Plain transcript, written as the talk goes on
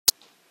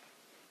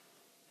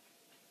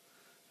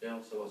Yeah,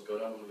 so what's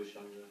going on, I'm going to be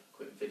showing you a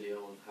quick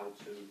video of how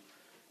to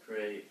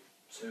create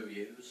two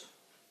views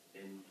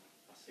in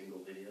a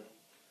single video.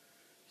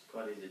 It's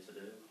quite easy to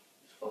do.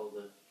 Just follow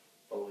the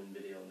following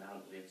video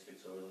now to be a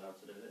tutorial how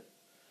to do it.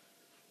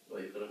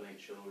 What you've got to make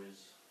sure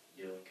is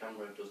your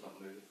camera does not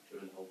move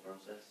during the whole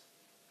process,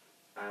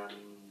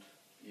 and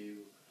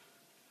you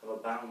have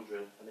a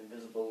boundary, an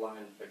invisible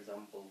line, for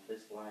example,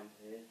 this line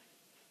here,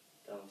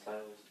 down the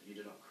tiles, you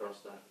do not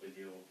cross that with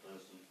your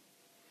person.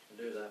 You can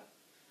do that,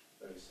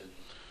 very simple.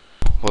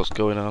 What's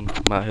going on?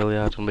 Matt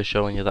Hilliard. I'm going to be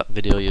showing you that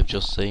video you've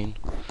just seen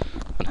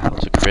and how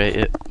to create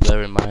it.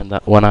 Bear in mind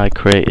that when I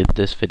created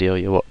this video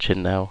you're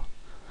watching now,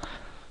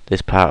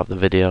 this part of the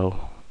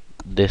video,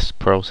 this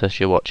process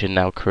you're watching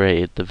now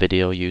created the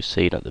video you've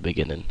seen at the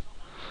beginning.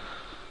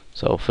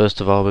 So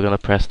first of all we're going to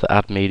press the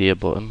Add Media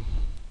button,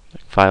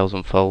 Files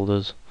and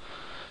Folders,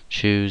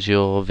 choose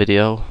your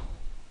video,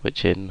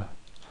 which in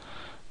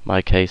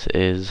my case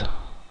is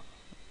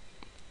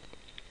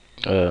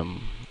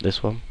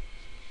this one.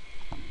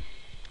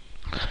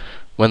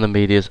 When the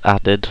media is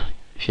added,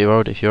 if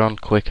you're on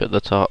quick at the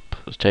top,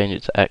 just change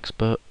it to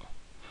expert.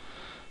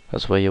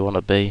 That's where you want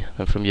to be.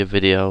 And from your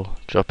video,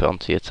 drop it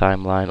onto your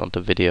timeline onto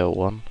video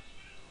 1.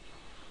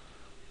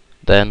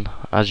 Then,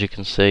 as you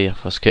can see,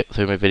 if I skip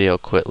through my video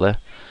quickly,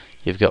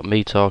 you've got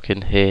me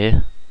talking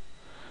here.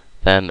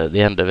 Then at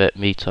the end of it,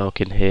 me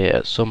talking here.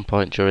 At some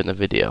point during the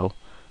video,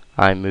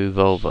 I move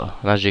over,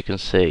 and as you can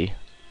see,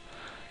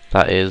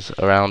 that is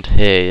around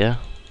here. Yeah.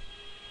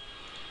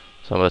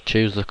 So I'm going to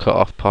choose the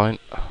cutoff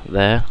point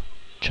there,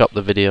 chop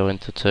the video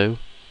into two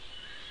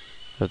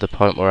at the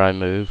point where I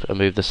move, and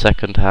move the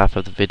second half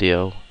of the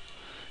video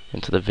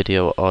into the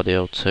video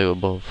audio 2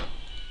 above.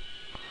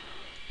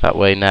 That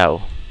way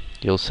now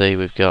you'll see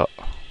we've got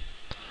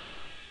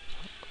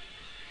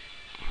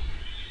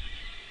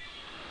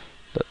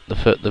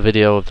the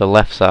video of the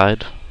left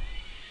side,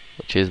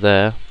 which is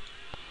there,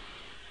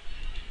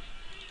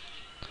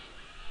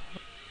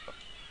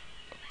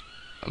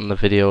 and the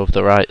video of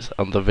the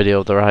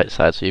right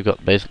side. So you've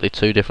got basically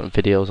two different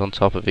videos on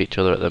top of each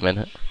other at the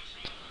minute.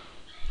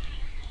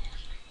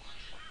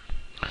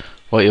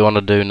 What you want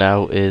to do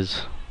now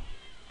is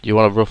you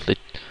want to roughly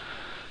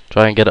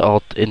try and get it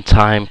all in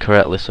time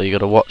correctly, so you got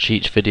to watch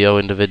each video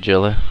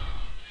individually.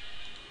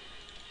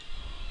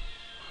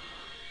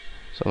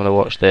 So I'm going to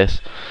watch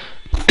this.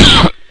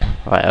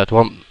 Right, I'd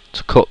want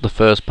to cut the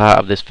first part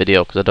of this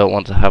video because I don't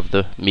want to have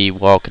the me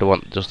walking, I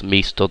want just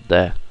me stood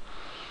there.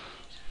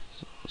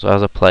 So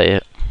as I play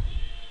it,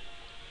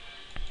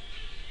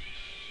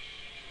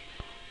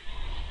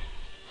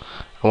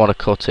 I want to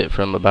cut it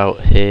from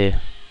about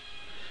here.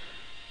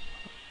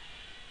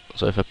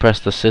 So if I press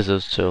the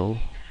scissors tool,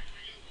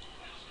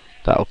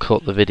 that'll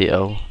cut the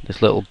video,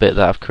 this little bit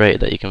that I've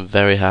created that you can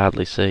very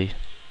hardly see.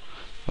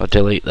 I'll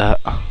delete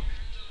that.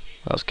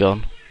 That's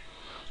gone.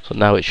 So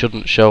now it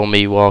shouldn't show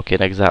me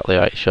walking exactly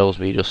right, it shows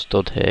me just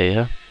stood here,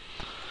 yeah?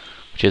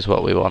 Which is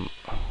what we want.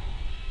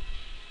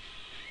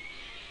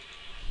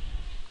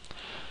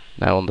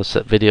 Now on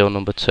the video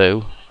number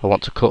 2, I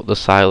want to cut the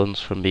silence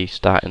from me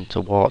starting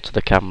to walk to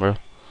the camera.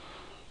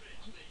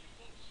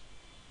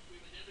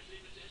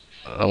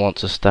 I want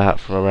to start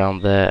from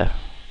around there.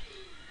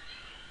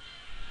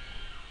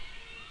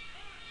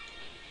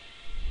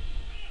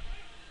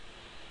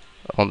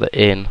 On the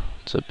in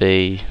to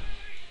be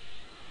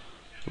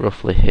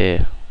roughly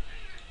here.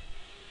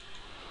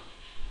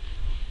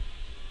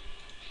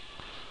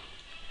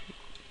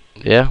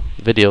 Yeah,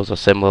 videos are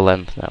similar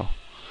length now.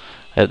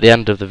 At the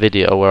end of the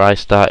video where I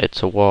started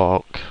to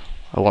walk,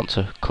 I want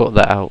to cut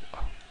that out.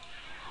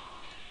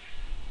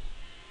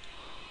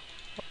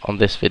 On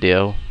this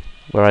video,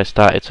 where I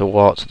started to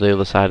walk to the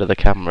other side of the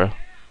camera,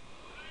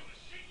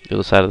 the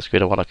other side of the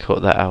screen, I want to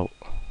cut that out,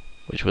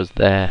 which was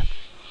there.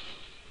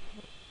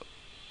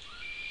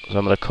 So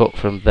I'm going to cut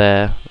from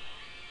there,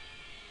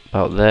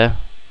 about there,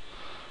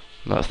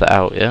 and that's the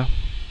out, yeah?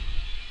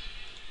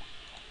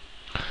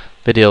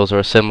 Videos are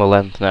a similar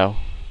length now.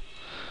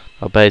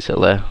 Now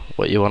basically,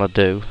 what you want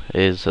to do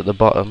is at the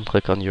bottom,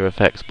 click on your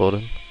effects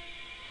button,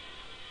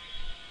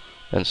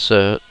 then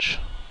search,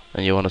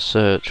 and you want to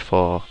search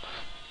for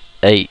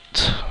 8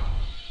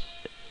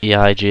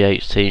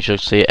 EIGHT. You should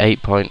see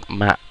 8-point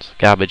matte,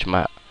 garbage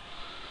matte.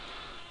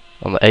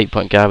 On the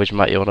 8-point garbage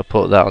matte, you want to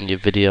put that on your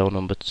video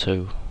number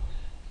 2.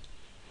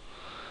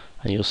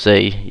 And you'll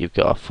see you've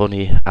got a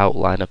funny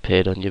outline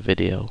appeared on your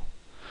video.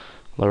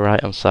 On the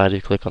right hand side,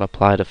 you click on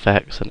Applied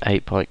Effects and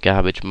 8-point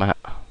garbage matte.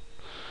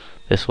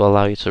 This will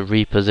allow you to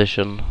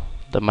reposition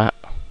the matte.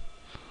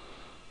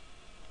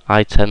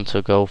 I tend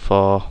to go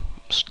for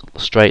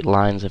straight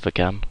lines if I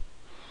can,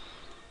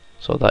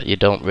 so that you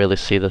don't really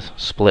see the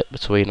split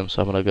between them.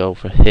 So I'm going to go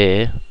for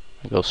here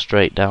and go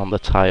straight down the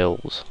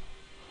tiles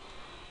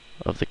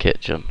of the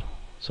kitchen.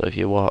 So if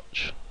you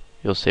watch,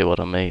 you'll see what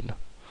I mean.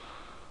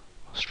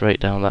 Straight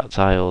down that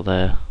tile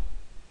there.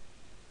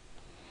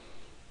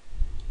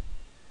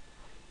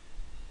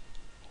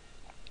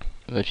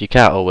 And if you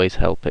can't always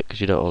help it,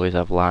 because you don't always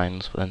have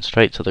lines, then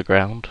straight to the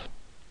ground.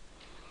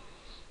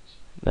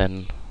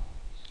 Then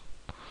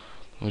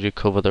Would you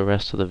cover the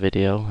rest of the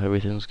video?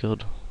 Everything's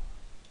good.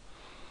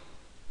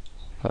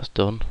 That's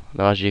done.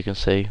 Now as you can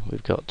see,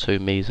 we've got two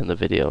me's in the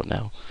video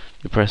now.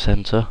 You press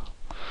enter,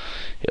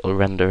 it'll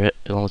render it.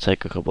 It'll only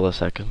take a couple of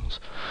seconds.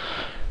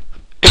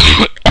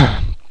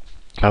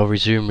 I'll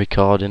resume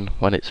recording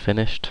when it's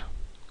finished.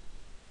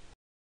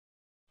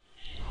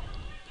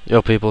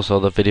 Yo people, so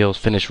the video's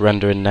finished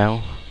rendering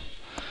now.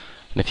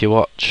 And if you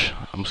watch,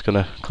 I'm just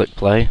gonna click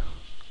play.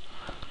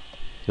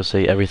 You'll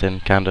see everything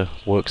kinda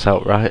works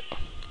out right.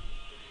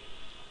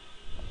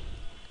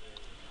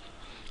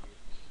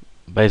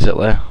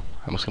 Basically,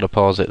 I'm just gonna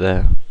pause it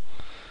there.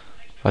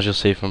 As you'll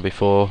see from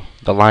before,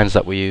 the lines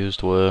that we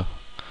used were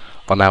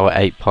on our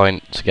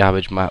 8-point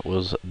garbage map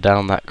was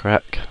down that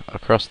crack,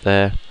 across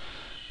there,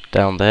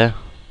 down there.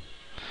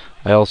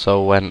 I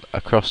also went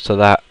across to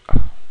that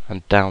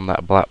and down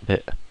that black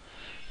bit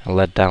and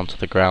led down to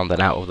the ground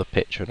and out of the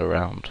picture and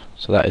around.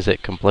 So that is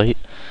it complete.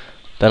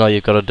 Then all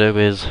you've got to do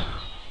is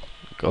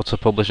go to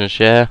publish and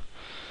share,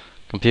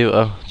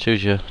 computer,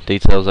 choose your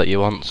details that you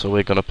want. So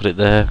we're going to put it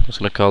there. I'm just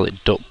going to call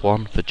it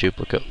dup1 for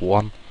duplicate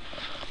 1.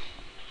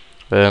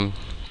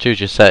 Choose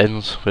your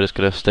settings. We're just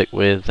going to stick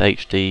with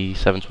HD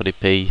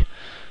 720p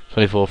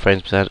 24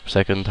 frames per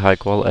second high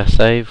quality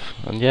save,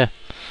 and yeah,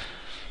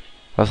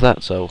 that's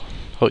that. So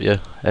hope you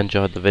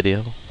enjoyed the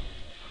video.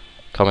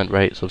 Comment,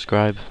 rate,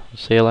 subscribe.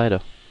 See you later.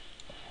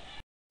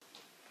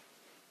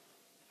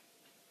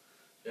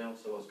 Yeah,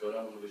 so what's going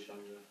on, I'm going to be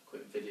showing you a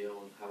quick video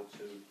on how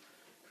to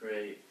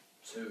create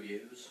two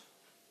views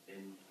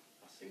in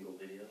a single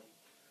video.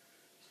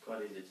 It's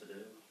quite easy to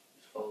do.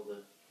 Just follow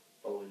the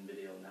following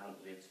video now,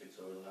 it'll be a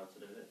tutorial on how to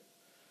do it.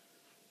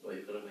 What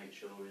you've got to make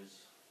sure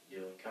is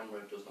your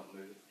camera does not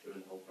move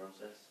during the whole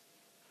process,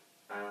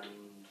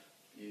 and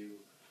you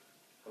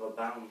have a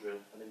boundary,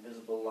 an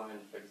invisible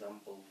line, for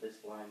example,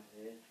 this line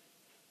here,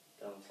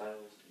 down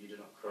tiles, you do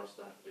not cross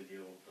that with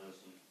your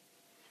person.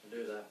 You can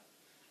do that,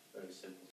 very simple